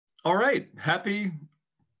All right, happy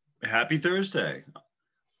Thursday,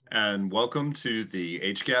 and welcome to the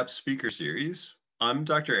HGAP Speaker Series. I'm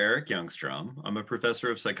Dr. Eric Youngstrom. I'm a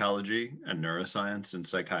professor of psychology and neuroscience and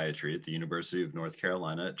psychiatry at the University of North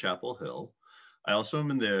Carolina at Chapel Hill. I also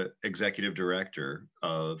am the executive director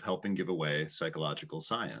of Helping Give Away Psychological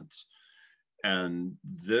Science. And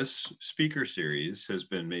this speaker series has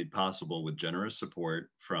been made possible with generous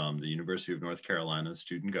support from the University of North Carolina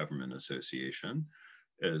Student Government Association,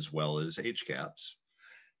 as well as HCAPS.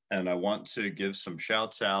 And I want to give some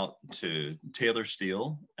shouts out to Taylor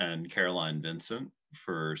Steele and Caroline Vincent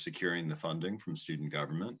for securing the funding from student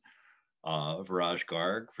government, Viraj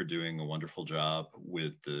Garg for doing a wonderful job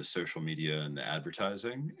with the social media and the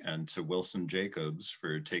advertising, and to Wilson Jacobs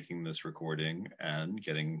for taking this recording and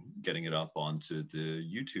getting it up onto the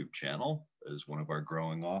YouTube channel as one of our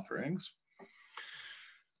growing offerings.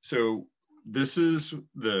 So this is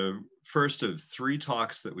the first of 3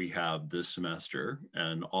 talks that we have this semester,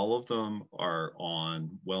 and all of them are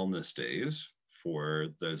on wellness days for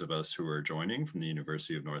those of us who are joining from the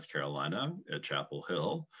University of North Carolina at Chapel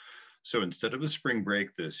Hill. So instead of a spring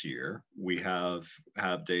break this year, we have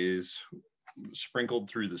days sprinkled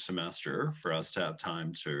through the semester for us to have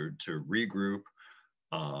time to regroup,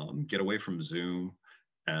 get away from Zoom,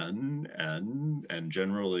 and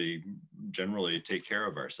generally take care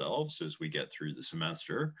of ourselves as we get through the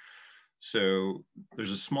semester. So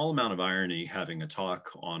there's a small amount of irony having a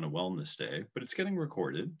talk on a wellness day, but it's getting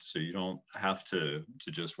recorded, so you don't have to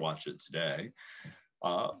just watch it today.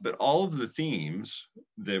 But all of the themes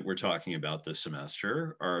that we're talking about this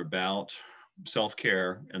semester are about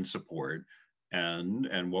self-care and support,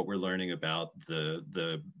 and what we're learning about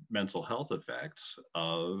the mental health effects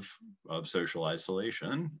of social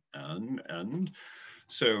isolation. And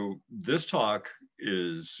so this talk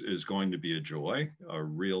is going to be a joy, a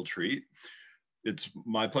real treat. It's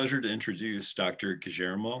my pleasure to introduce Dr.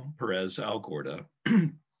 Guillermo Perez Algorta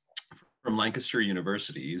from Lancaster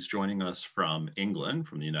University. He's joining us from England,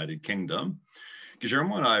 from the United Kingdom.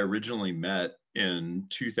 Guillermo and I originally met in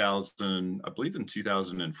 2000, I believe in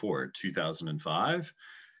 2004, 2005.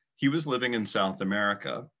 He was living in South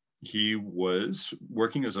America. He was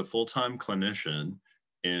working as a full-time clinician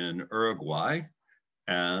in Uruguay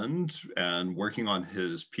and working on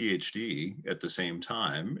his PhD at the same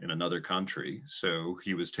time in another country. So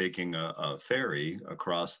he was taking a ferry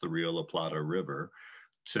across the Rio La Plata River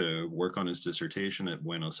to work on his dissertation at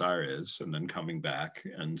Buenos Aires, and then coming back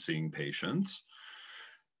and seeing patients.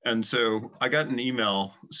 And so I got an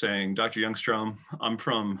email saying, Dr. Youngstrom, I'm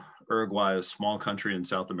from Uruguay, a small country in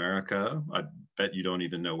South America. I bet you don't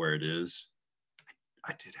even know where it is.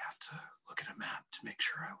 I did have to look at a map to make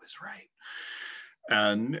sure I was right.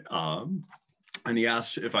 And he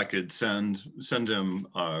asked if I could send him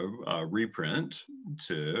a reprint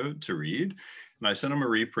to read. And I sent him a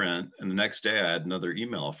reprint, and the next day I had another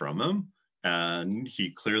email from him, and he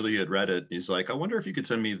clearly had read it. He's like, I wonder if you could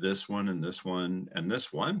send me this one and this one and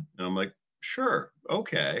this one. And I'm like, sure,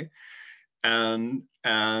 okay. And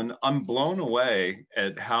I'm blown away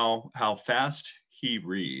at how fast he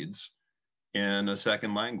reads in a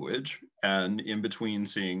second language and in between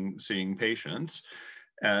seeing patients.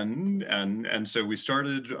 And so we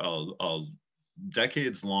started a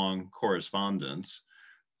decades-long correspondence.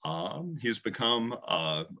 He's become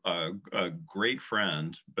a great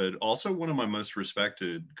friend, but also one of my most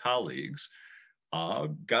respected colleagues.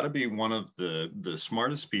 Got to be one of the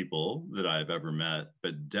smartest people that I've ever met,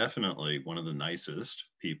 but definitely one of the nicest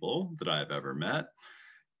people that I've ever met.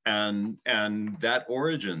 And that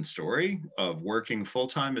origin story of working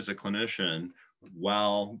full-time as a clinician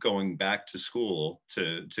while going back to school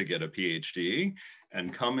to get a PhD,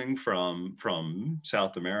 and coming from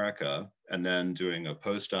South America and then doing a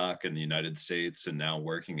postdoc in the United States and now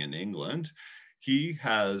working in England, he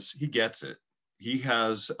gets it. He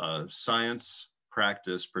has a science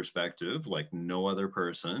practice perspective like no other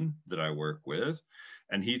person that I work with.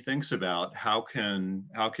 And he thinks about how can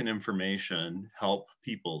information help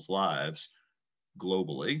people's lives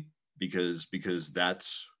globally, because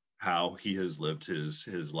that's how he has lived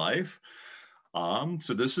his life.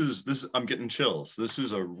 So this I'm getting chills. This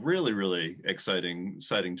is a really exciting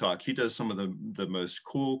talk. He does some of the most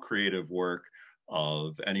cool creative work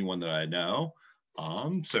of anyone that I know.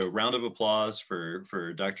 So round of applause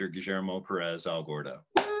for Dr. Guillermo Perez Algorta.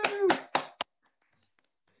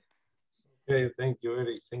 Okay, thank you,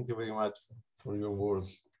 Eric. Thank you very much for your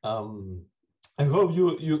words. I hope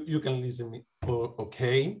you can listen me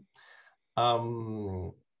okay.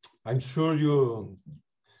 I'm sure you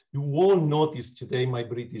won't notice today my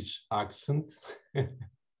British accent.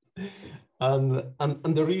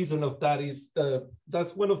 And the reason of that is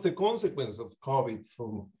that's one of the consequences of COVID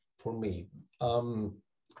for me.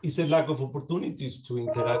 Is a lack of opportunities to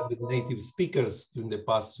interact with native speakers during the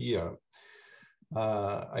past year.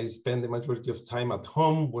 I spend the majority of time at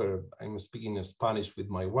home where I'm speaking Spanish with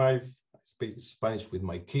my wife. I speak Spanish with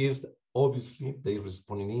my kids. Obviously, they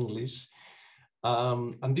respond in English.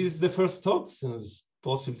 And this is the first talk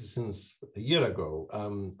possibly since a year ago.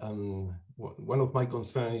 And one of my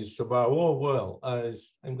concerns is about,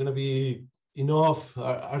 I'm going to be enough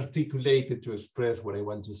articulated to express what I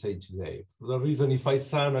want to say today. For that reason, if I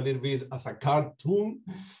sound a little bit as a cartoon,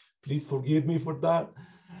 please forgive me for that.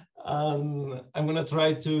 I'm going to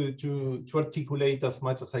try to articulate as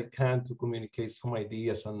much as I can to communicate some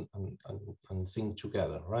ideas and think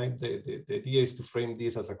together, right? The idea is to frame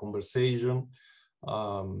this as a conversation,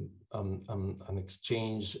 an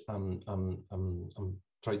exchange, and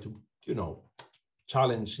try to,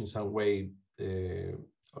 challenge in some way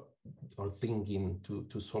our thinking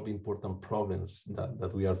to solve important problems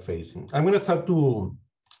that we are facing. I'm going to start to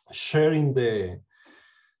sharing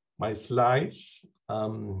my slides. A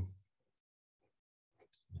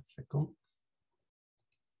second.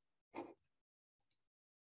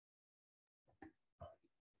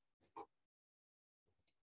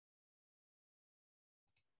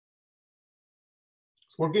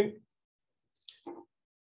 It's working? Okay.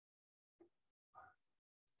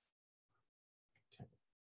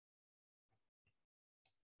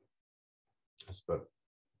 That's better.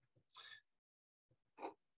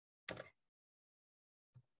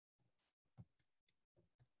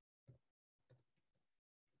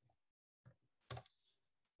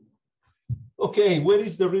 Okay, where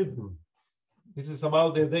is the rhythm? This is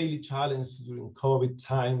about the daily challenge during COVID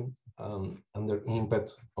time and their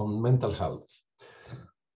impact on mental health.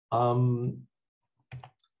 And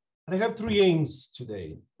I have three aims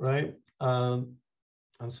today, right? I'm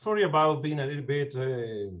sorry about being a little bit,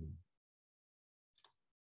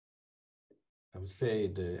 I would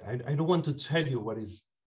say, I don't want to tell you what is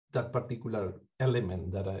that particular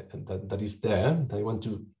element that is there. I want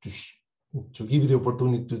to give you the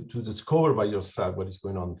opportunity to discover by yourself what is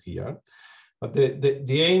going on here. But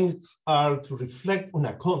the aims are to reflect on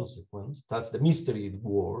a consequence, that's the mystery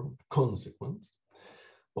word, consequence,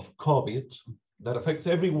 of COVID that affects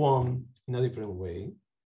everyone in a different way,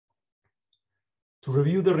 to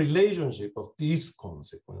review the relationship of this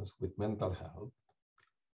consequence with mental health,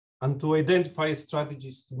 and to identify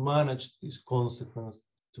strategies to manage this consequence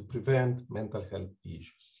to prevent mental health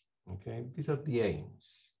issues. Okay, these are the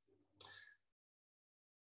aims.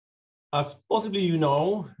 As possibly you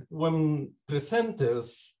know, when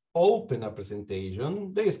presenters open a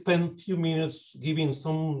presentation, they spend a few minutes giving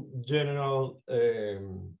some general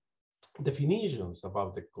definitions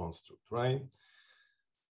about the construct, right?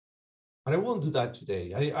 But I won't do that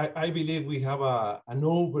today. I believe we have an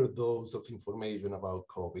overdose of information about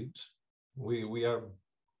COVID. We are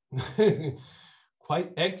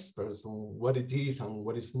quite experts on what it is and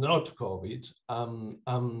what is not COVID.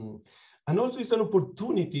 And also it's an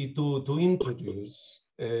opportunity to introduce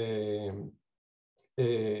an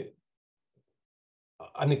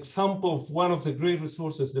example of one of the great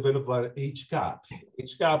resources developed by HCAP.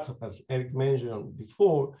 HCAP, as Eric mentioned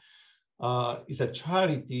before, is a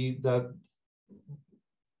charity that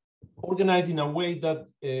organized in a way that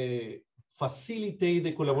facilitate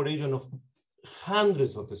the collaboration of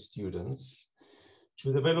hundreds of students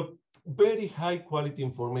to develop very high quality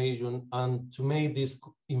information and to make this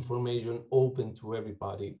information open to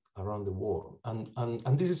everybody around the world.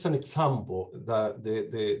 And this is an example that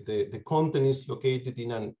the content is located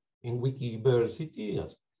in Wikiversity,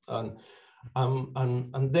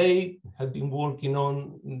 and they have been working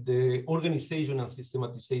on the organization and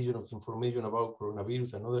systematization of information about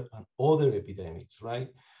coronavirus and other epidemics, right?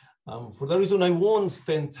 For that reason, I won't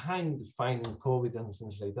spend time defining COVID and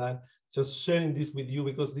things like that, just sharing this with you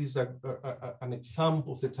because this is an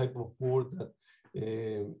example of the type of work that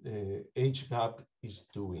HCAP is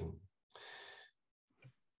doing.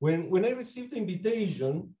 When I received the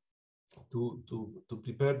invitation to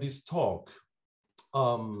prepare this talk,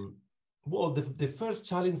 well, the first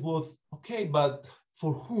challenge was, okay, but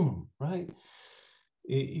for whom, right?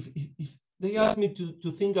 If they asked me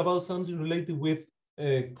to think about something related with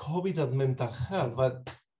COVID and mental health, but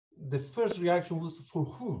the first reaction was for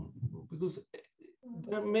whom? Because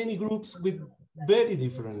there are many groups with very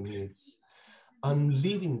different needs and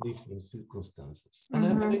live in different circumstances.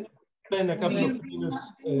 And I spend a couple of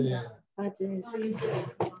minutes.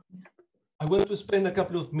 I want to spend a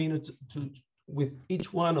couple of minutes with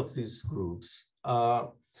each one of these groups,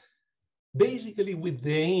 basically with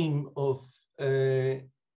the aim of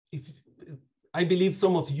if I believe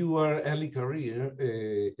some of you are early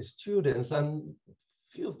career students, and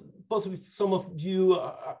possibly some of you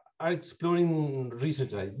are exploring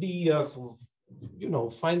research ideas, of,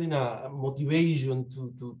 finding a motivation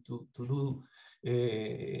to do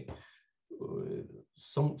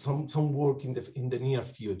some work in the near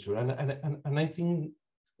future. And I think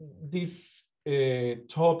this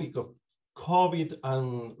topic of COVID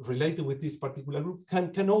and related with this particular group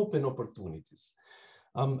can open opportunities.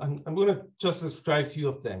 And I'm going to just describe a few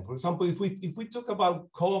of them. For example, if we talk about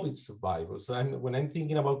COVID survivors, when I'm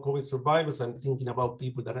thinking about COVID survivors, I'm thinking about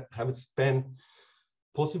people that have spent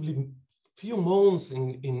possibly few months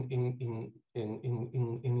in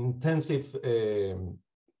intensive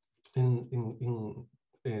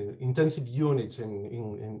intensive units,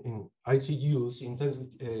 in ICUs, intensive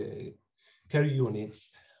care units,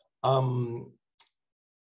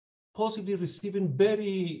 possibly receiving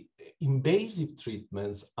very invasive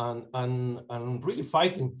treatments and really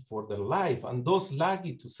fighting for their life. And those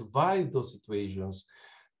lucky to survive those situations,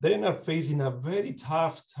 then are facing a very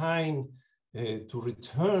tough time to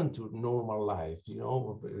return to normal life,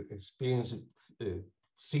 experiencing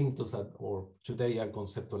symptoms that, or today are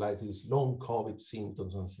conceptualized as long COVID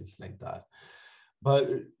symptoms and things like that. But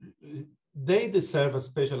they deserve a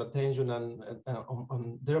special attention, and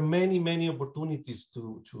there are many opportunities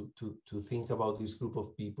to think about this group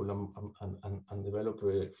of people and develop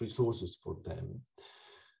resources for them.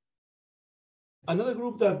 Another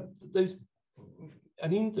group that is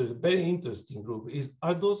very interesting group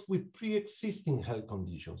are those with pre-existing health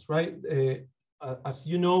conditions, right? As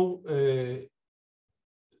you know,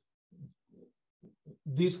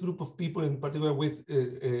 this group of people in particular with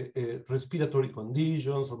respiratory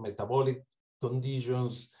conditions or metabolic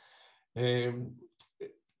conditions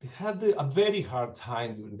had a very hard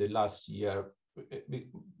time during the last year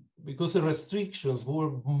because the restrictions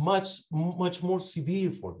were much more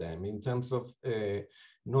severe for them in terms of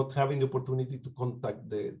not having the opportunity to contact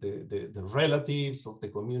the relatives of the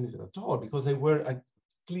community at all, because they were at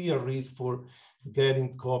clear risk for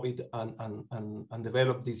getting COVID and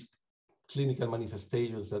develop these clinical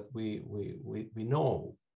manifestations that we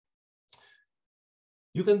know.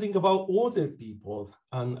 You can think about older people,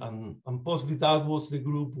 and possibly that was the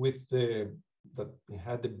group with that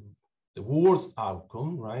had the worst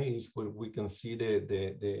outcome, right? Is where we can see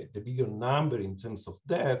the bigger number in terms of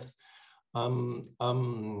death. And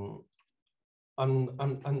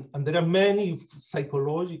there are many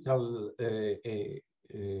psychological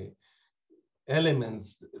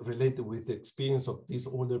elements related with the experience of these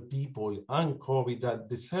older people and COVID that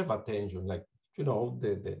deserve attention, like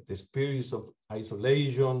the experience of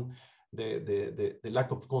isolation, the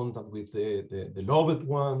lack of contact with the loved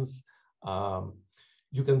ones.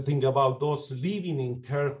 You can think about those living in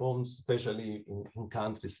care homes, especially in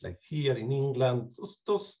countries like here in England.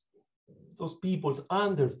 Those people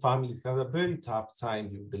and their families have a very tough time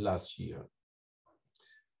during the last year.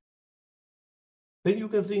 Then you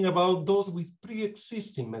can think about those with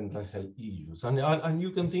pre-existing mental health issues. And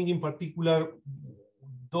you can think in particular,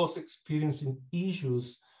 those experiencing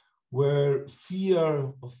issues where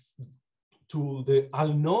fear to the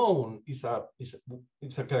unknown is a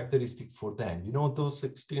characteristic for them. Those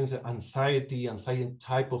experiencing anxiety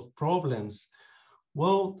type of problems,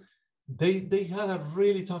 well, they had a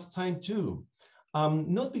really tough time too.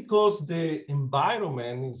 Not because the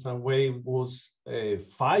environment in some way was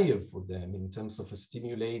fire for them in terms of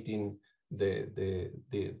stimulating the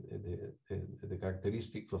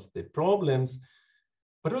characteristics of the problems,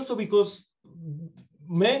 but also because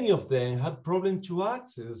many of them had problems to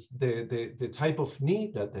access the type of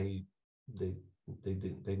need that they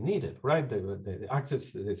needed, right? The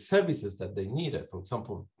access the services that they needed. For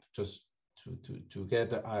example, just to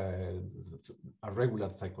get a regular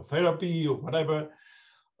psychotherapy or whatever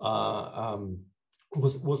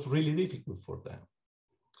was really difficult for them.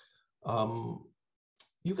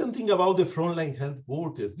 You can think about the frontline health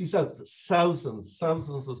workers. These are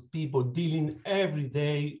thousands of people dealing every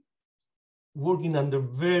day, working under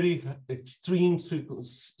very extreme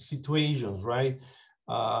situations, right?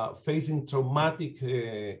 Facing traumatic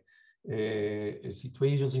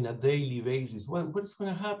situations in a daily basis. What's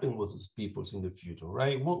going to happen with these people in the future,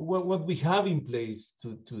 right? What we have in place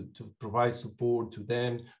to provide support to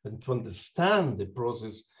them and to understand the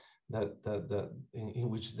process that in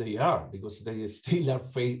which they are, because they still are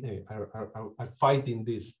fighting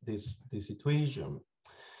this situation.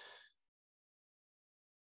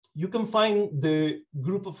 You can find the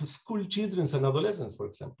group of school children and adolescents, for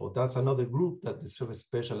example. That's another group that deserves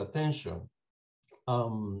special attention.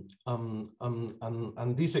 And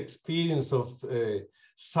this experience of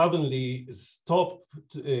suddenly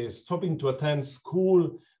stopping to attend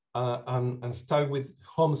school and start with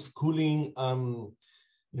homeschooling,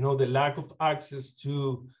 you know, the lack of access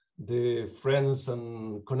to the friends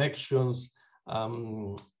and connections,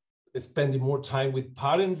 spending more time with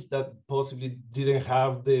parents that possibly didn't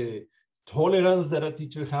have the tolerance that a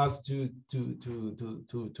teacher has to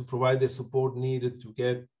provide the support needed to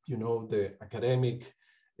get, you know, the academic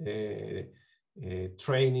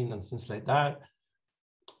training and things like that.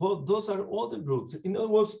 Well, those are all the groups. In other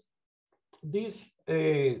words, this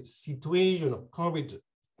situation of COVID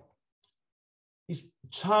is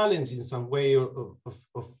challenging some way of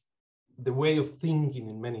the way of thinking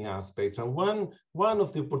in many aspects. And one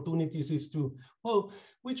of the opportunities is to, well,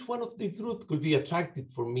 which one of the group could be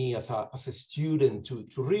attractive for me as a student to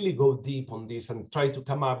really go deep on this and try to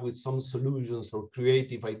come up with some solutions or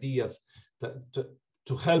creative ideas that,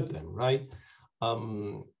 to help them, right?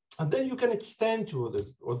 And then you can extend to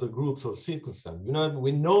other groups or circumstances. You know,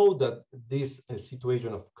 we know that this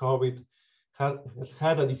situation of COVID has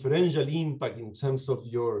had a differential impact in terms of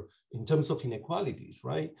inequalities,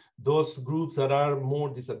 right? Those groups that are more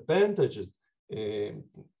disadvantaged,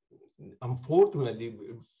 unfortunately,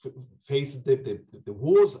 face the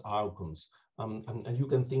worst outcomes. And you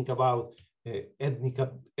can think about ethnic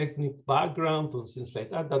background and things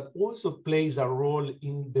like that, that also plays a role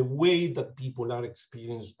in the way that people are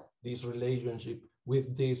experiencing this relationship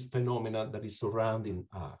with this phenomena that is surrounding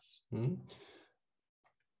us.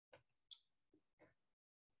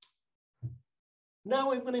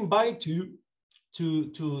 Now I'm going to invite you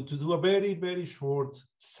to do a very, very short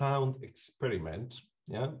sound experiment.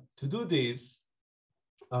 Yeah. To do this,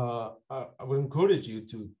 I will encourage you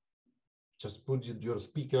to just put your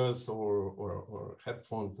speakers or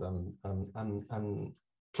headphones and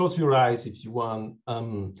close your eyes if you want.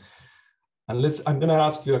 And I'm going to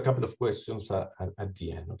ask you a couple of questions at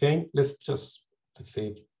the end. Okay. Let's see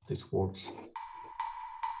if this works.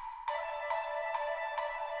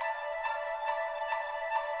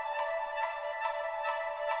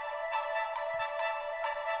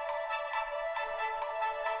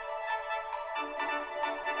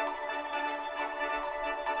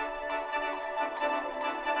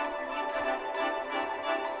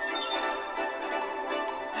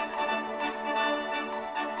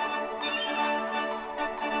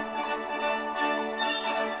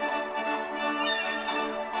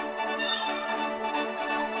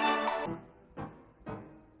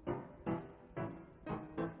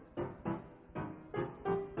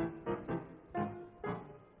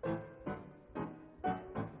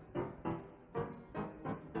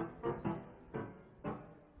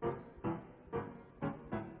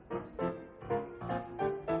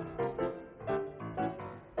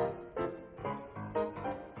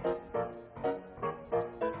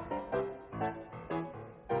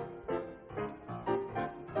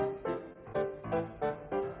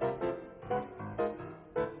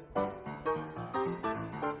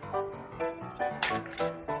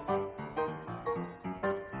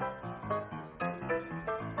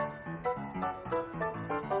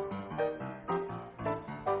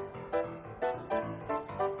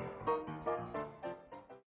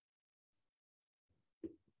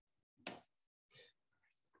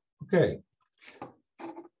 Okay.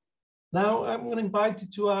 Now I'm going to invite you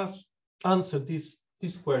to answer this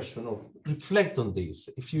question or reflect on this.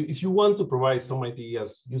 If you want to provide some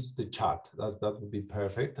ideas, use the chat. That would be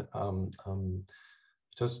perfect.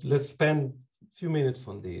 Just let's spend a few minutes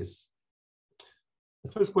on this.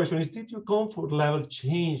 The first question is, did your comfort level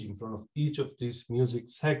change in front of each of these music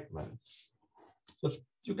segments? Just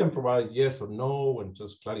you can provide yes or no and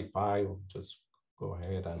just clarify or just go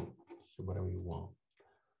ahead and say whatever you want.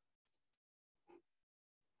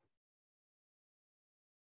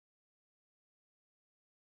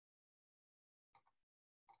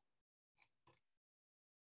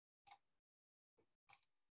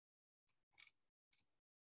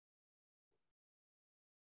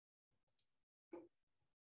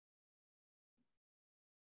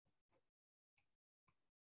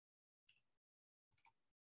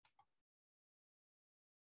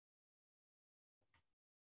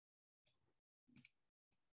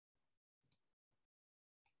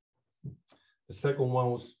 The second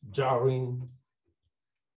one was jarring.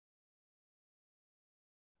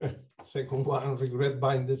 Second one, regret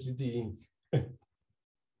buying the CD.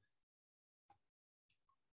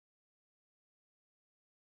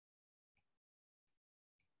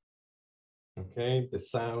 Okay, the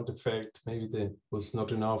sound effect, maybe that was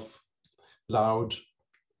not enough loud.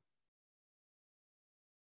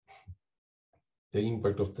 the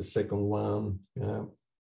impact of the second one. Yeah.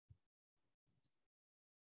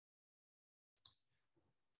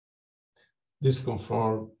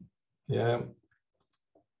 Discomfort, yeah,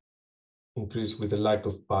 increase with the lack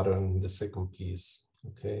of pattern in the second piece,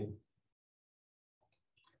 okay.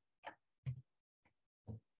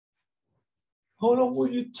 How long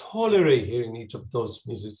will you tolerate hearing each of those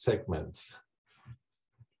music segments?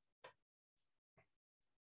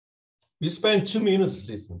 You spend 2 minutes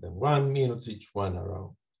listening to them, 1 minute each one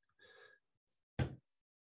around.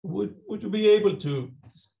 Would you be able to?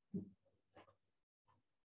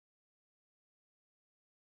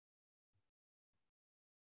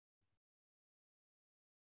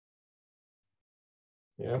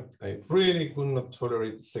 Yeah, I really could not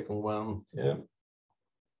tolerate the second one. Yeah.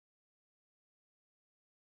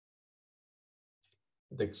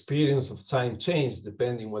 The experience of time change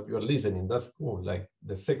depending what you're listening. That's cool. Like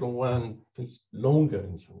the second one feels longer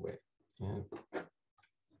in some way. Yeah.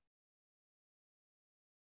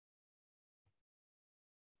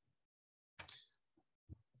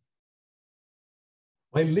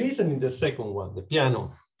 While listening the second one, the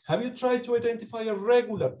piano, have you tried to identify a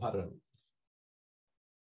regular pattern?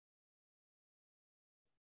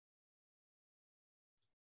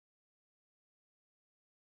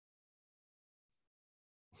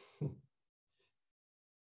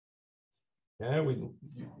 Yeah, you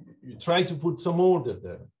try to put some order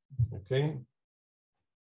there, okay?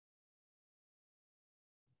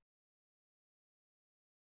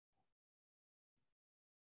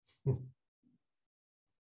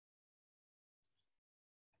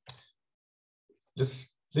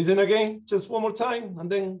 Just listen again, just one more time,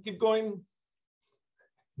 and then keep going.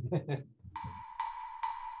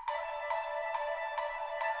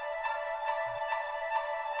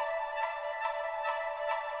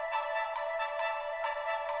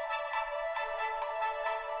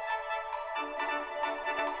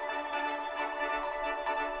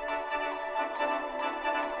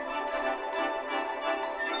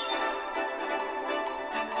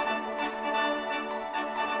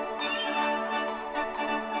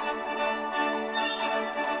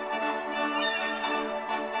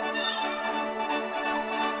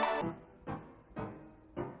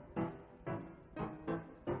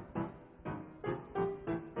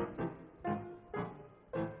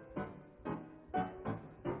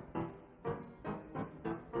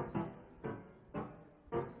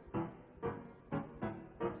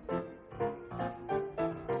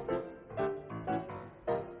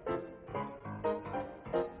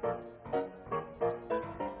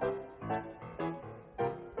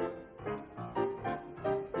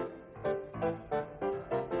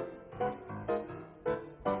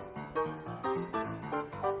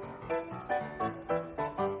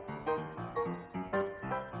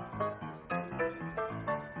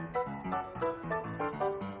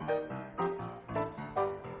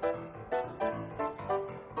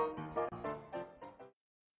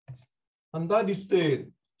 And that is the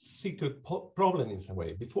secret problem in some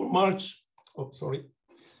way. Before March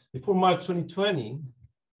 2020,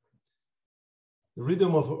 the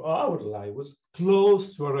rhythm of our life was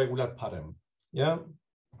close to a regular pattern. Yeah.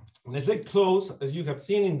 When I say close, as you have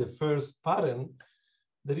seen in the first pattern,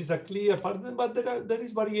 there is a clear pattern, but there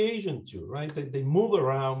is variation too, right? They move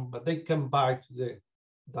around, but they come back to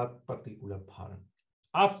that particular pattern.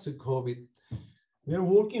 After COVID, we are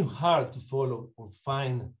working hard to follow or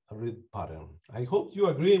find a rhythm pattern. I hope you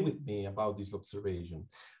agree with me about this observation.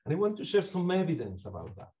 And I want to share some evidence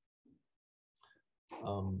about that.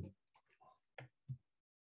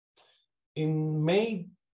 In May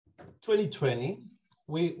 2020,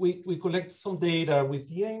 we collected some data with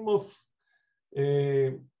the aim of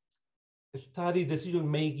study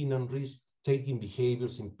decision-making and risk-taking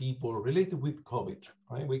behaviors in people related with COVID,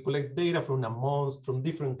 right? We collect data from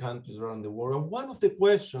different countries around the world. And one of the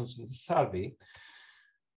questions in the survey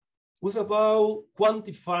was about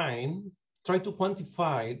try to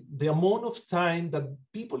quantify the amount of time that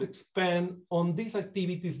people spend on these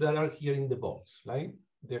activities that are here in the box, right?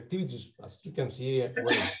 The activities, as you can see,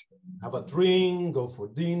 well, have a drink, go for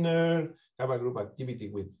dinner, have a group activity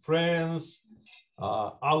with friends,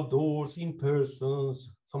 outdoors, in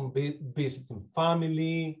persons, some visiting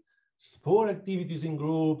family, sport activities in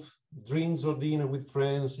groups, drinks or dinner with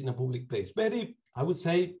friends in a public place. Very, I would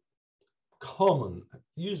say, common,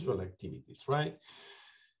 usual activities, right?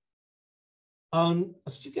 And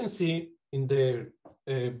as you can see in the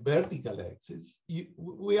vertical axis,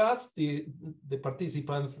 we asked the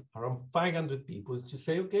participants, around 500 people, to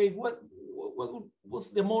say, okay, what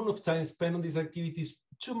was the amount of time spent on these activities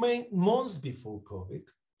 2 months before COVID,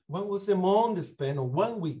 one was among spent on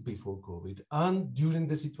 1 week before COVID and during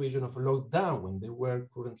the situation of lockdown when they were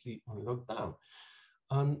currently on lockdown.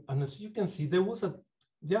 And as you can see, there was a,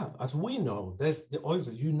 yeah, as we know, that's the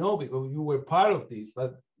also, you know, because you were part of this,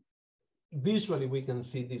 but visually we can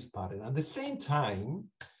see this pattern. At the same time,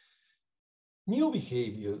 new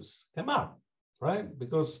behaviors come up, right?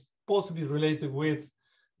 Because possibly related with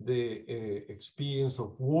the experience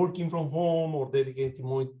of working from home or dedicating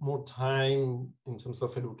more time in terms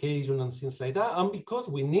of education and things like that. And because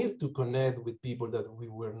we need to connect with people that we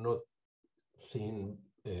were not seeing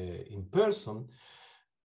in person,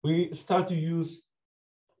 we start to use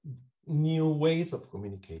new ways of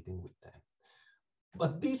communicating with them.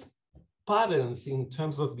 But these patterns in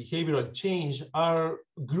terms of behavioral change are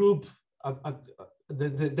group,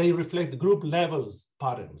 they reflect group levels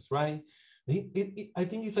patterns, right? I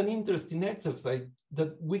think it's an interesting exercise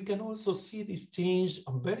that we can also see this change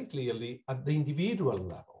very clearly at the individual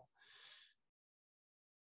level.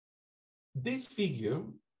 This figure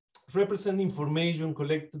represents information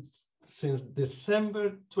collected since December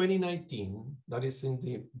 2019, that is in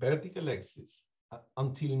the vertical axis,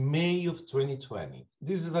 until May of 2020.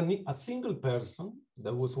 This is a single person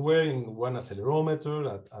that was wearing one accelerometer,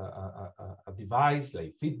 a device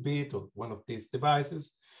like Fitbit or one of these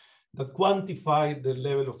devices that quantified the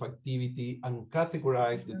level of activity and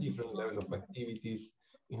categorized the different level of activities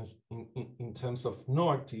in terms of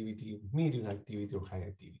no activity, medium activity, or high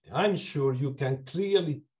activity. I'm sure you can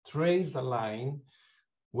clearly trace a line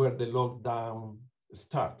where the lockdown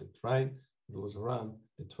started, right? It was around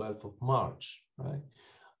the 12th of March, right?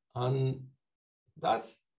 And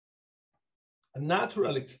that's a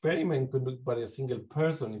natural experiment conducted by a single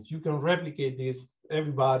person. If you can replicate this,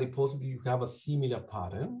 everybody, possibly you have a similar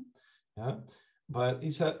pattern, yeah? But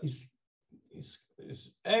it's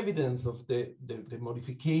evidence of the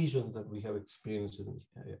modifications that we have experienced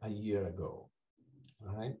a year ago,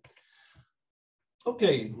 all right?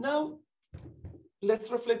 Okay, now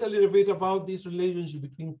let's reflect a little bit about this relationship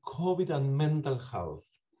between COVID and mental health.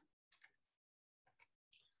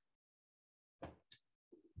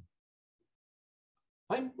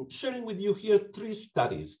 I'm sharing with you here 3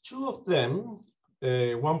 studies. 2 of them,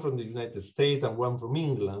 one from the United States and one from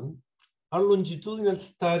England, are longitudinal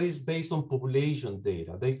studies based on population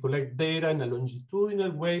data. They collect data in a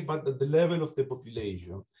longitudinal way, but at the level of the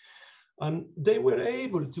population. And they were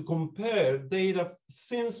able to compare data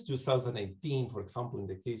since 2018, for example, in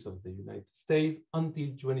the case of the United States, until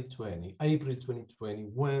 2020, April 2020,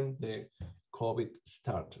 when the COVID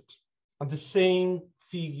started. And the same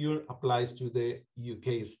figure applies to the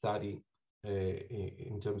UK study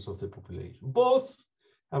in terms of the population. Both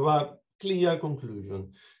have a clear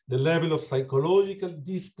conclusion. The level of psychological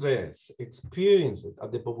distress experienced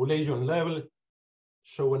at the population level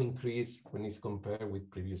show an increase when it's compared with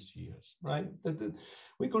previous years, right?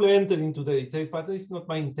 We could enter into the details, but it's not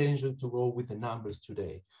my intention to go with the numbers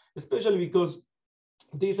today, especially because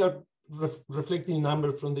these are reflecting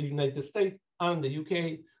numbers from the United States and the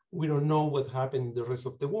UK. We don't know what happened in the rest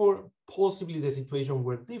of the world. Possibly the situation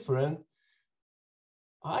were different.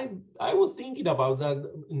 I was thinking about that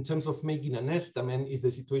in terms of making an estimate if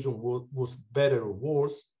the situation was better or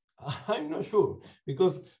worse. I'm not sure,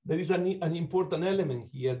 because there is an important element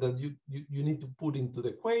here that you need to put into the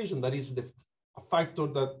equation. That is a factor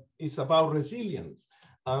that is about resilience.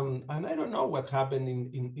 And I don't know what happened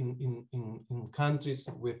in countries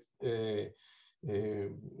with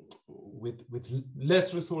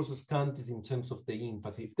less resources countries in terms of the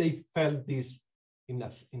impact, if they felt this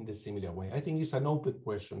in the similar way. I think it's an open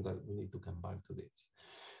question that we need to come back to this.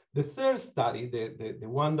 The third study, the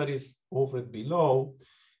one that is offered below,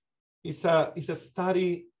 is a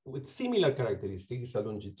study with similar characteristics. It's a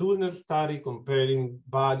longitudinal study comparing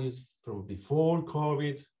values from before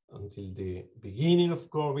COVID until the beginning of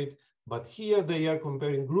COVID. But here they are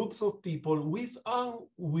comparing groups of people with and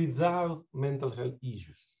without mental health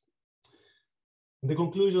issues. The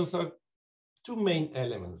conclusions are 2 main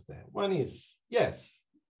elements there. One is, yes,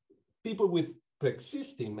 people with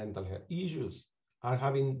pre-existing mental health issues are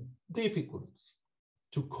having difficulties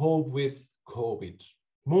to cope with COVID,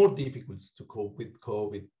 more difficulties to cope with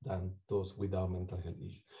COVID than those without mental health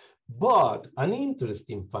issues. But an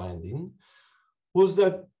interesting finding was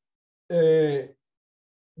that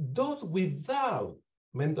those without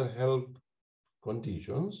mental health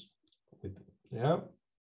conditions,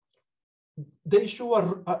 they show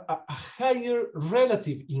a higher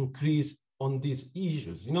relative increase on these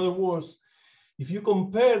issues. In other words, if you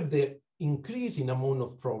compare the increase in amount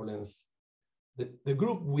of problems, the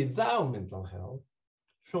group without mental health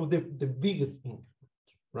show the biggest increase.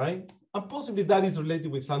 right? And possibly that is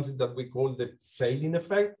related with something that we call the ceiling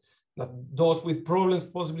effect, that those with problems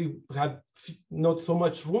possibly have not so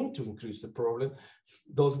much room to increase the problem.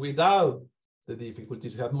 Those without the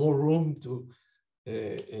difficulties have more room to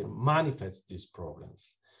manifest these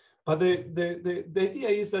problems. But the idea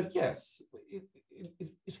is that, yes,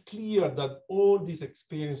 it's clear that all this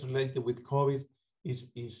experience related with COVID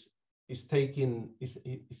is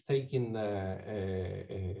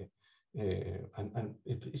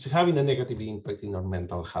having a negative impact in our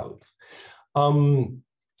mental health.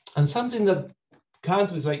 And something that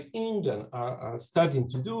countries like England are starting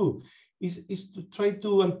to do is to try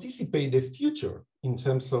to anticipate the future in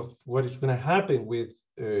terms of what is going to happen with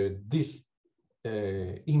this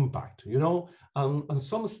impact, you know, and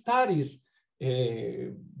some studies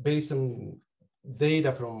based on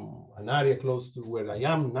data from an area close to where I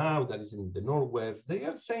am now, that is in the Northwest, they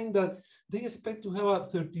are saying that they expect to have a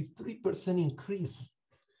 33% increase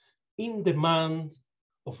in demand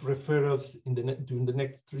of referrals during the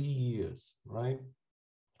next 3 years, right?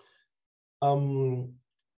 And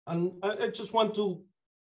I just want to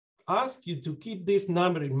ask you to keep this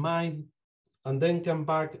number in mind and then come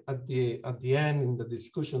back at the end in the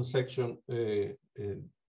discussion section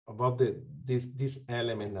about this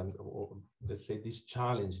element and, or let's say, this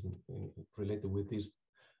challenge related with this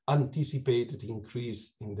anticipated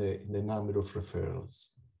increase in the number of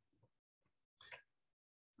referrals.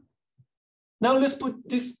 Now let's put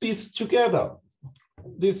this piece together.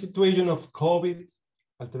 This situation of COVID,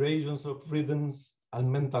 alterations of rhythms,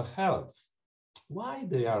 and mental health. Why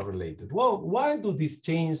they are related? Well, why do these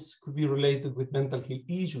changes could be related with mental health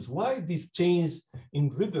issues? Why this change in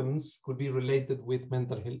rhythms could be related with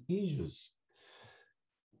mental health issues?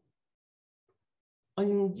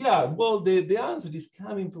 And yeah, well, the answer is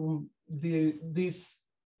coming from this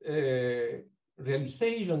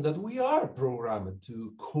realization that we are programmed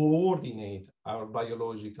to coordinate our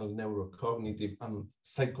biological, neurocognitive, and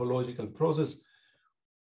psychological process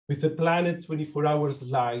with the planet 24 hours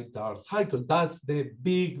light, dark cycle. That's the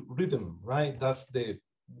big rhythm, right? That's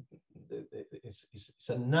it's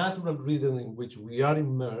a natural rhythm in which we are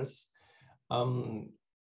immersed.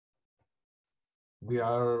 We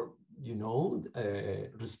are, you know,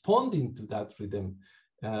 responding to that rhythm,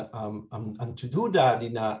 and to do that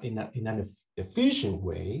in an efficient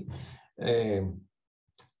way. I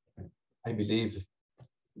believe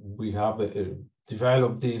we have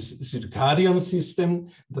developed this circadian system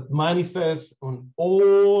that manifests on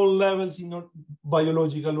all levels in our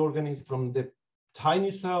biological organisms, from the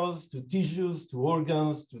tiny cells to tissues to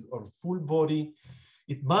organs to our full body.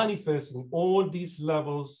 It manifests in all these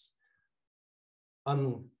levels,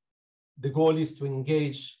 and the goal is to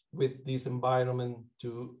engage with this environment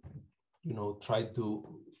to, you know, try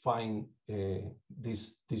to find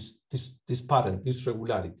this pattern, this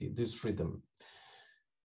regularity, this rhythm.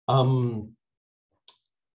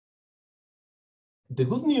 The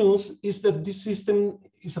good news is that this system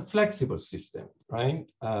is a flexible system, right?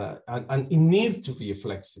 And it needs to be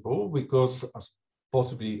flexible because, as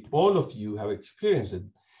possibly all of you have experienced it,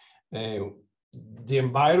 the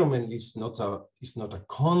environment is not a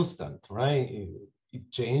constant, right? It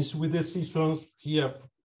changes with the seasons. Here,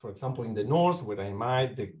 for example, in the north, where I am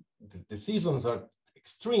at, the seasons are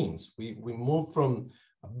extremes. We move from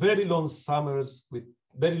very long summers with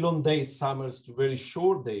very long days, summers, to very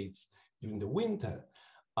short days during the winter.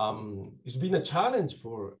 It's been a challenge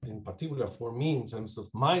in particular for me, in terms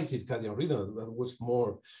of my circadian rhythm. That was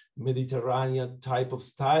more Mediterranean type of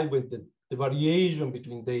style, where the variation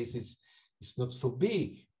between days is not so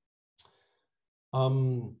big.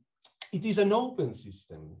 It is an open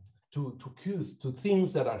system to cues, to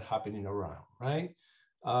things that are happening around, right?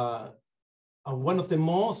 And one of the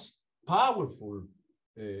most powerful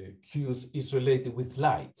cues is related with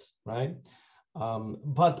light, right?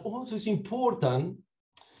 But also it's important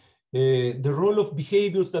the role of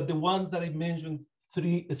behaviors, that the ones that I mentioned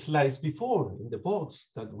 3 slides before in the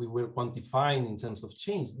box, that we were quantifying in terms of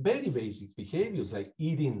change, very basic behaviors like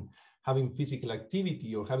eating, having physical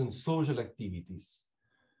activity, or having social activities.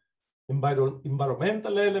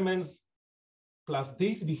 Environmental elements plus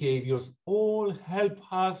these behaviors all help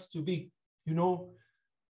us to be, you know,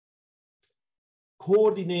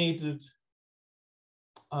 coordinated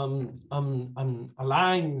and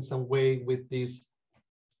aligned in some way with these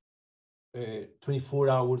 24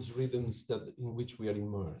 hours rhythms in which we are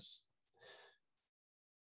immersed.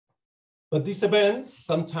 But these events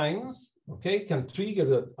sometimes, okay, can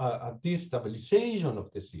trigger a destabilization of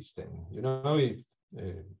the system. You know, if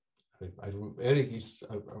Eric is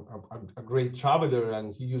a great traveler,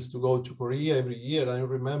 and he used to go to Korea every year. I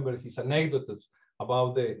remember his anecdotes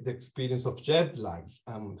about the experience of jet lags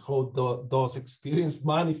and how those experiences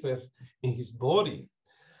manifest in his body.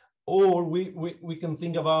 Or we can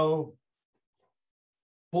think about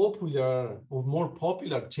popular or more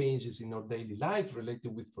popular changes in our daily life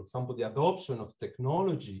related with, for example, the adoption of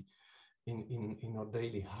technology in our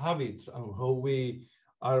daily habits, and how we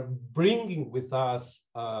are bringing with us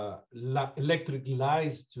electric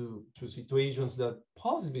lights to situations that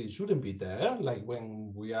possibly shouldn't be there, like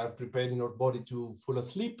when we are preparing our body to fall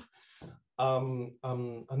asleep.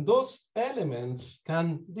 And those elements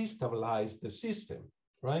can destabilize the system,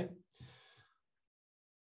 right?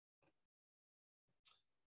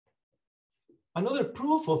 Another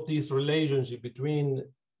proof of this relationship between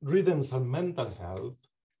rhythms and mental health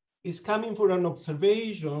is coming from an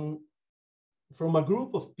observation from a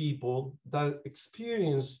group of people that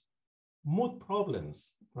experience mood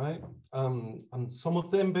problems, right? And some of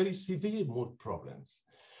them very severe mood problems.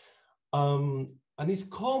 And it's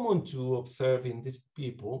common to observe in these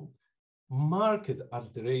people marked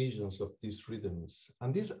alterations of these rhythms.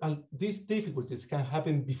 And these difficulties can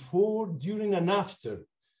happen before, during, and after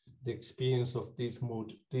the experience of these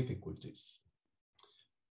mood difficulties.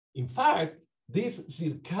 In fact, this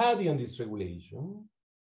circadian dysregulation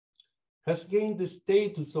has gained the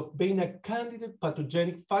status of being a candidate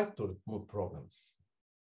pathogenic factor of mood problems.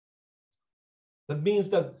 That means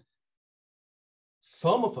that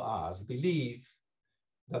some of us believe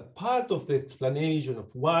that part of the explanation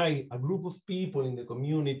of why a group of people in the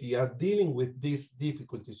community are dealing with these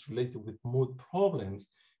difficulties related with mood problems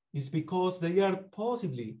is because they are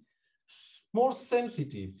possibly more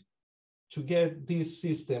sensitive to get this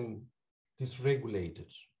system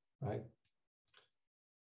dysregulated, right?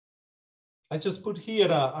 I just put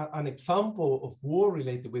here an example of work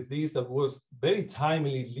related with this that was very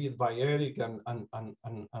timely led by Eric and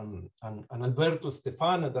Alberto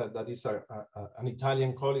Stefano, that is an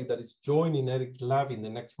Italian colleague that is joining Eric's lab in the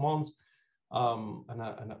next months.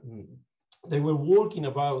 They were working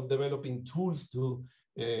about developing tools to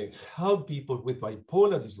help people with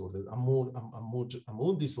bipolar disorder, a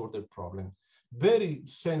mood disorder problem, very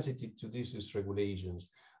sensitive to these dysregulations.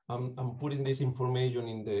 I'm putting this information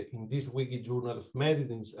in this wiki journal of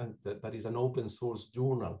medicine, and that is an open source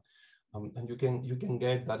journal. And you can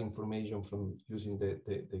get that information from using the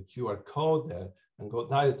QR code there and go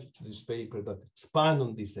directly to this paper that expand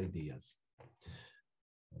on these ideas.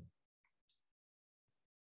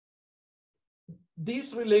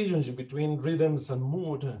 This relationship between rhythms and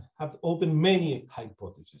mood have opened many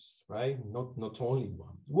hypotheses, right? Not only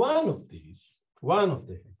one. One of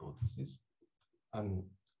the hypotheses, and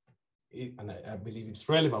I believe it's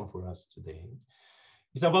relevant for us today,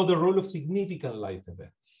 is about the role of significant life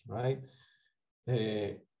events, right?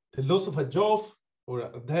 The loss of a job or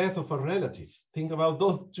a death of a relative. Think about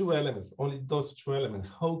those two elements, only those two elements.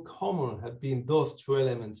 How common have been those two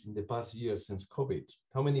elements in the past year since COVID?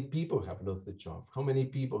 How many people have lost a job? How many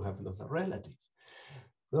people have lost a relative?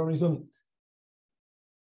 For that reason,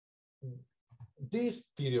 this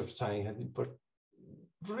period of time has been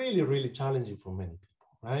really, really challenging for many people.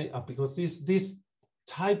 Right? Because this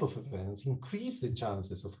type of events increase the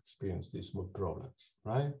chances of experiencing these mood problems,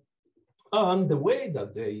 right? And the way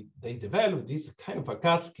that they develop is kind of a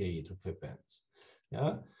cascade of events,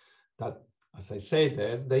 yeah? That, as I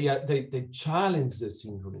said, they challenge the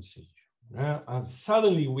synchronization, yeah? And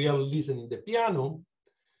suddenly we are listening to the piano,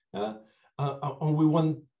 yeah? And we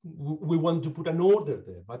want to put an order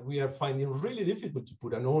there, but we are finding it really difficult to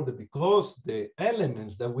put an order because the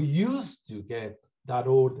elements that we used to get that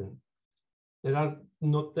order, they are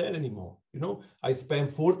not there anymore. You know, I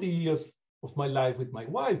spent 40 years of my life with my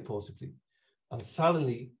wife, possibly, and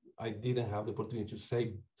suddenly I didn't have the opportunity to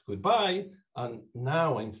say goodbye, and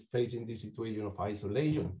now I'm facing this situation of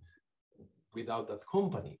isolation without that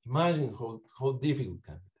company. Imagine how difficult it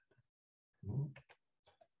can be.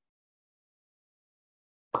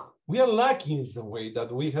 We are lucky in some way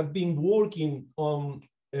that we have been working on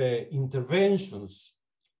interventions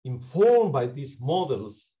informed by these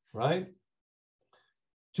models, right?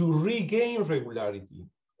 To regain regularity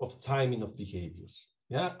of timing of behaviors.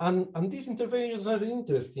 Yeah, and these interventions are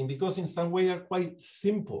interesting because in some way are quite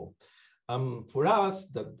simple. For us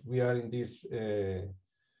that we are in this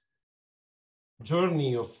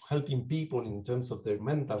journey of helping people in terms of their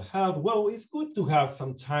mental health, well, it's good to have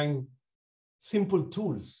sometimes simple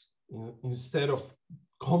tools instead of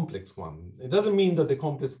complex one. It doesn't mean that the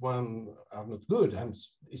complex one are not good.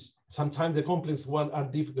 Sometimes the complex one are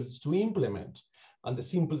difficult to implement, and the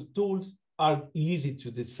simple tools are easy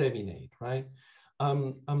to disseminate, right?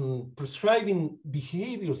 Prescribing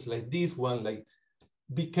behaviors like this one, like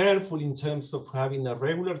be careful in terms of having a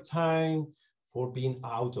regular time for being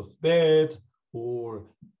out of bed, or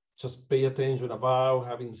just pay attention about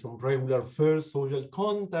having some regular first social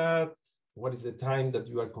contact. What is the time that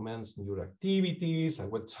you are commencing your activities, at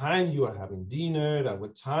what time you are having dinner, at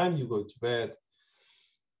what time you go to bed.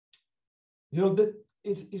 You know, that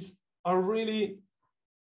are really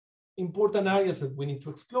important areas that we need to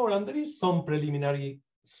explore, and there is some preliminary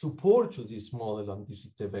support to this model and this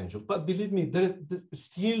intervention. But believe me,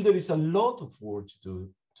 still there is a lot of work to do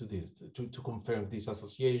to confirm this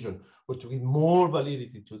association, or to give more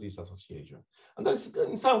validity to this association. And that's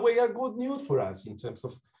in some way a good news for us in terms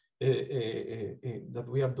of that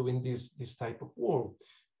we are doing this type of work.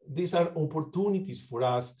 These are opportunities for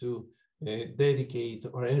us to dedicate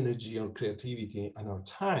our energy, our creativity, and our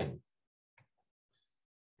time.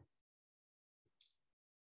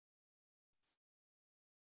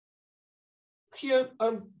 Here,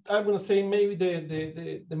 I'm going to say maybe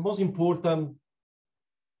the most important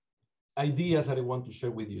ideas that I want to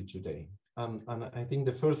share with you today. And I think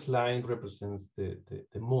the first line represents the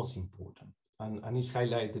most important, and is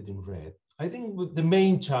highlighted in red. I think the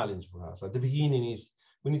main challenge for us at the beginning is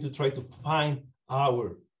we need to try to find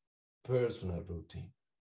our personal routine.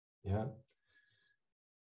 Yeah,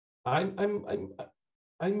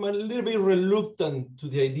 I'm a little bit reluctant to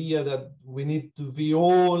the idea that we need to be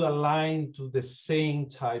all aligned to the same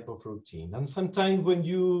type of routine. And sometimes when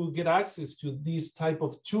you get access to this type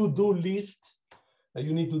of to-do list,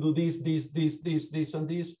 you need to do this, and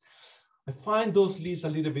this, I find those lists a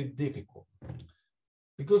little bit difficult,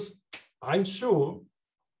 because I'm sure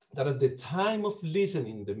that at the time of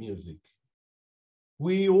listening to music,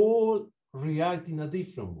 we all react in a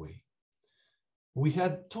different way. We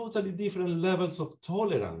had totally different levels of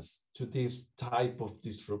tolerance to this type of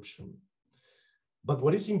disruption. But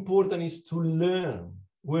what is important is to learn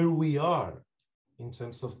where we are in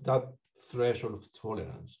terms of that threshold of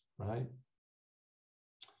tolerance, right?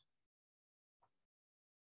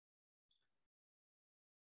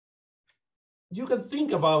 You can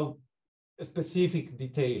think about specific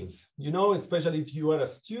details, you know, especially if you are a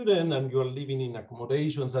student and you're living in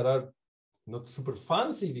accommodations that are not super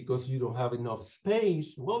fancy because you don't have enough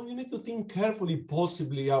space. Well, you need to think carefully,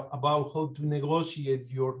 possibly about how to negotiate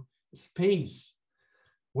your space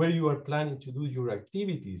where you are planning to do your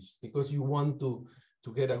activities, because you want to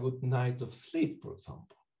get a good night of sleep, for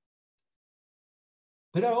example.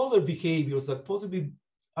 There are other behaviors that possibly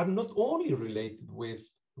are not only related with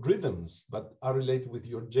rhythms, but are related with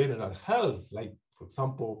your general health. Like, for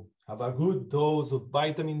example, have a good dose of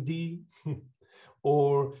vitamin D,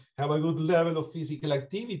 or have a good level of physical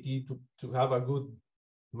activity to have a good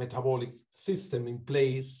metabolic system in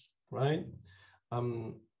place, right?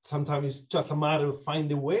 Sometimes it's just a matter of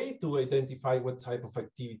finding a way to identify what type of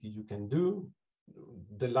activity you can do.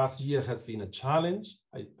 The last year has been a challenge.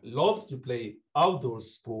 I love to play outdoor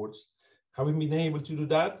sports. Haven't been able to do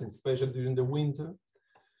that, especially during the winter.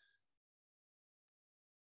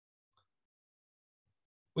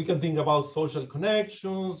 We can think about social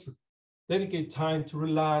connections, dedicate time to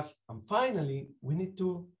relax, and finally, we need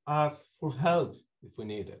to ask for help if we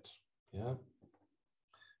need it. Yeah.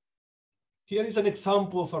 Here is an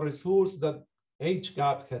example of a resource that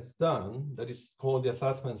HGAP has done that is called the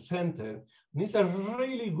Assessment Center. And it's a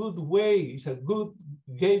really good way, it's a good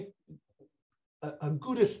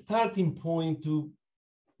starting point to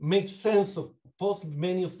make sense of possibly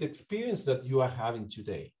many of the experience that you are having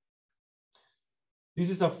today. This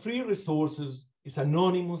is a free resources, it's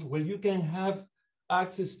anonymous, where you can have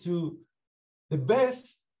access to the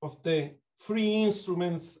best of the free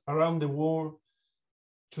instruments around the world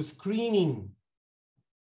to screening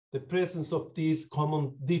the presence of these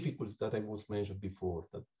common difficulties that I was mentioned before,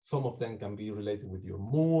 that some of them can be related with your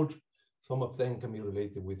mood, some of them can be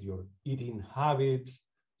related with your eating habits,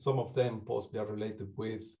 some of them possibly are related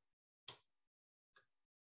with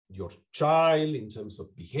your child in terms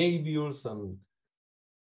of behaviors.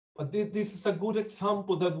 But this is a good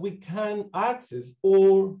example that we can access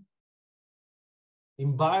or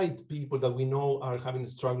invite people that we know are having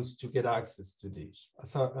struggles to get access to this.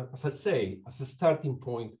 As I say, as a starting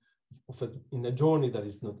point in a journey that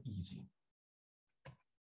is not easy.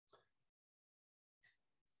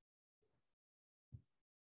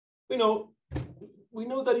 We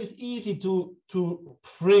know that it's easy to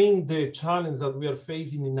frame the challenge that we are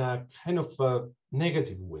facing in a kind of a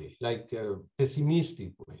negative way, like a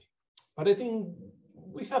pessimistic way. But I think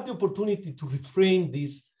we have the opportunity to reframe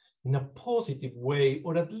this in a positive way,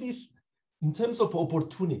 or at least in terms of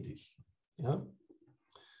opportunities. Yeah?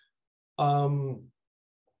 And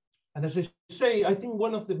as I say, I think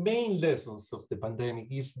one of the main lessons of the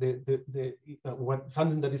pandemic is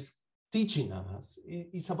something that is teaching us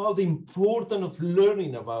is about the importance of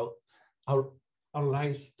learning about our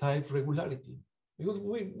lifestyle regularity, because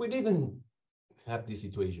we didn't have this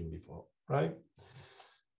situation before, right?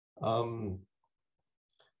 And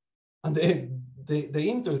the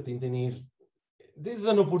interesting thing is, this is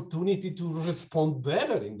an opportunity to respond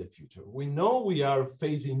better in the future. We know we are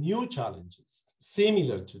facing new challenges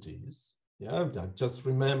similar to this. Yeah, I just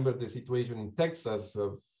remember the situation in Texas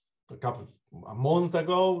a month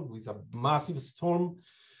ago with a massive storm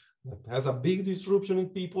that has a big disruption in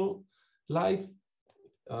people's life.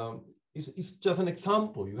 It's just an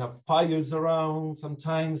example. You have fires around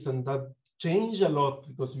sometimes, and that change a lot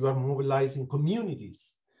because you are mobilizing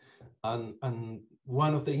communities. And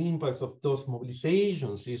one of the impacts of those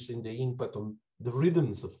mobilizations is in the impact on the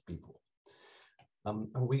rhythms of people. And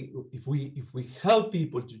if we help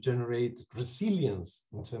people to generate resilience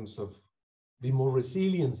in terms of be more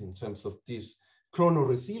resilient in terms of this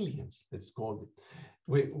chrono-resilience, let's call it,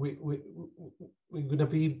 we're going to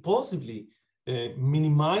be possibly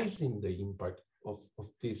minimizing the impact of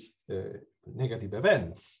these negative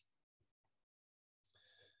events.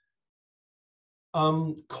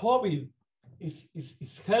 COVID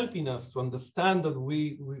is helping us to understand that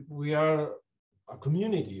we are a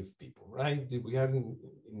community of people, right? We are in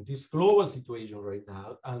this global situation right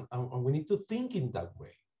now, and we need to think in that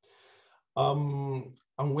way.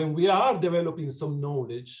 And when we are developing some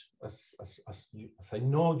knowledge, as I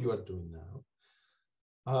know you are doing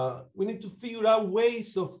now, we need to figure out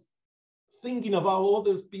ways of thinking about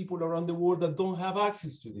other people around the world that don't have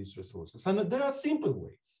access to these resources. And there are simple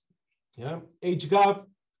ways. Yeah, HGAP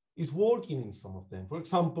is working in some of them. For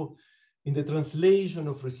example, in the translation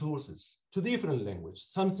of resources to different languages,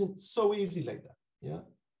 something so easy like that. Yeah,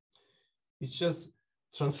 it's just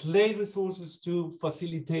translate resources to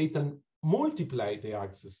facilitate and multiply the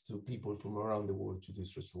access to people from around the world to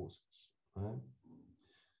these resources. Right?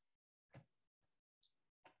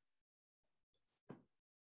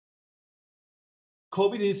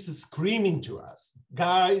 COVID is screaming to us,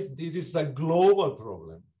 guys, this is a global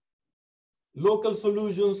problem. Local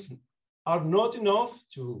solutions are not enough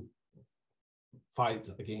to fight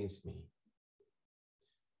against me.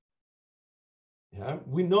 Yeah,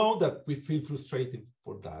 we know that we feel frustrated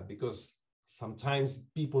for that because sometimes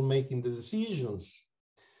people making the decisions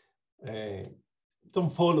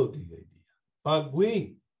don't follow the idea. But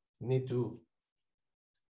we need to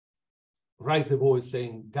raise the voice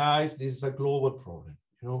saying, guys, this is a global problem.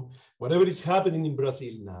 You know, whatever is happening in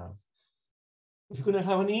Brazil now, it's going to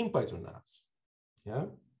have an impact on us. Yeah.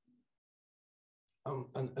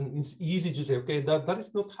 And it's easy to say, okay, that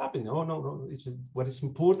is not happening. Oh, no. What is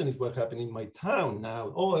important is what's happening in my town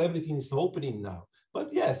now. Oh, everything is opening now. But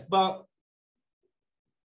yes, but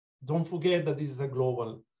don't forget that this is a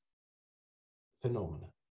global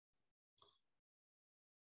phenomenon.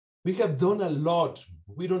 We have done a lot.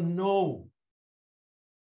 We don't know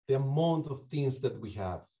the amount of things that we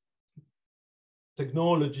have.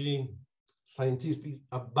 Technology, scientific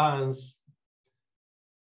advance.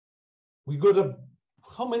 We got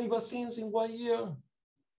how many vaccines in 1 year?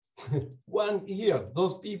 1 year.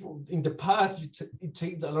 Those people in the past, it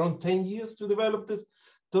takes around 10 years to develop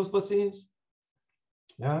those vaccines.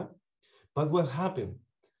 Yeah. But what happened?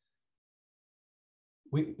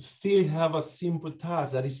 We still have a simple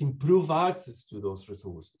task that is improve access to those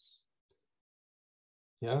resources.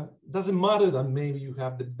 Yeah. It doesn't matter that maybe you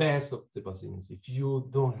have the best of the vaccines if you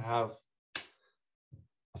don't have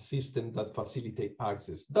a system that facilitates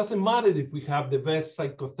access. Doesn't matter if we have the best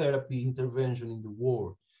psychotherapy intervention in the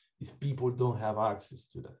world if people don't have access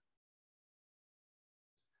to that.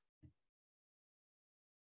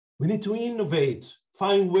 We need to innovate,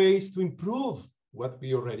 find ways to improve what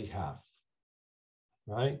we already have,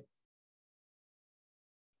 right?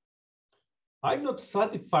 I'm not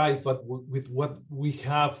satisfied with what we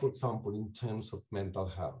have, for example, in terms of mental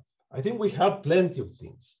health. I think we have plenty of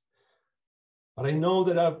things. But I know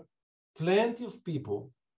there are plenty of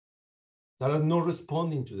people that are not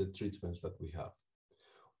responding to the treatments that we have.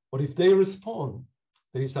 Or if they respond,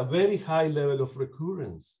 there is a very high level of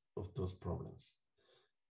recurrence of those problems.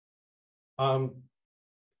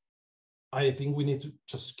 I think we need to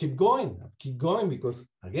just keep going because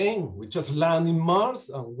again, we just land in Mars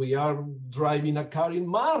and we are driving a car in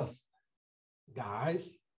Mars.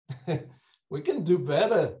 Guys, we can do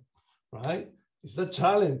better, right? It's a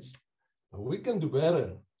challenge. We can do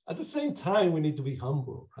better. At the same time, we need to be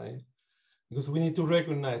humble, right? Because we need to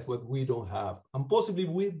recognize what we don't have. And possibly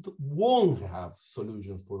we won't have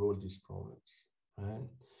solutions for all these problems, right?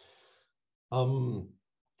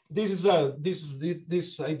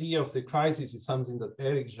 this idea of the crisis is something that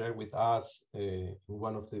Eric shared with us in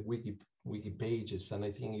one of the wiki pages, and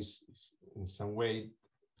I think is in some way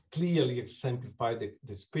clearly exemplify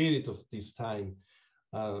the spirit of this time.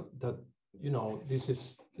 That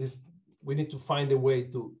we need to find a way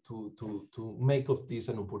to make of this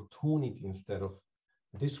an opportunity instead of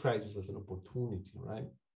this crisis as an opportunity, right?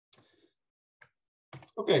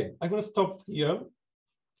 Okay, I'm going to stop here.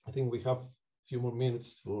 I think we have a few more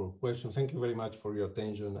minutes for questions. Thank you very much for your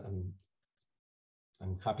attention, and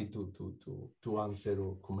I'm happy to answer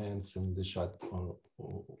or comments in the chat or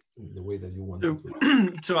in the way that you want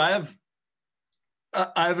to. So I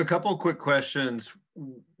have a couple of quick questions.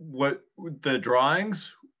 What the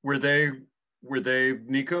drawings were they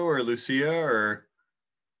Nico or Lucia or?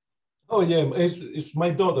 Oh yeah, it's my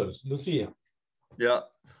daughters, Lucia. Yeah,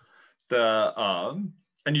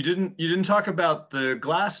 and you didn't talk about the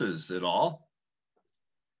glasses at all.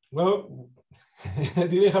 Well, I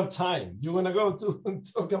didn't have time. You want to go to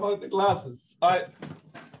talk about the glasses? I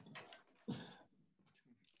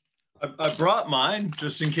brought mine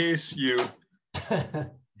just in case you.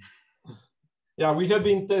 Yeah, we have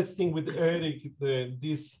been testing with Eric the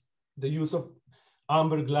use of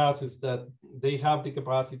amber glasses that they have the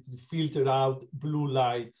capacity to filter out blue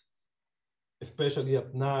light, especially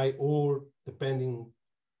at night, or depending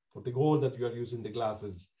for the goal that you are using the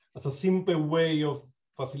glasses, as a simple way of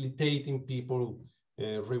facilitating people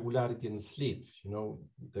regularity and sleep.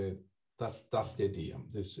 That's the idea.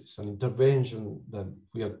 This is an intervention that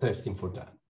we are testing for that.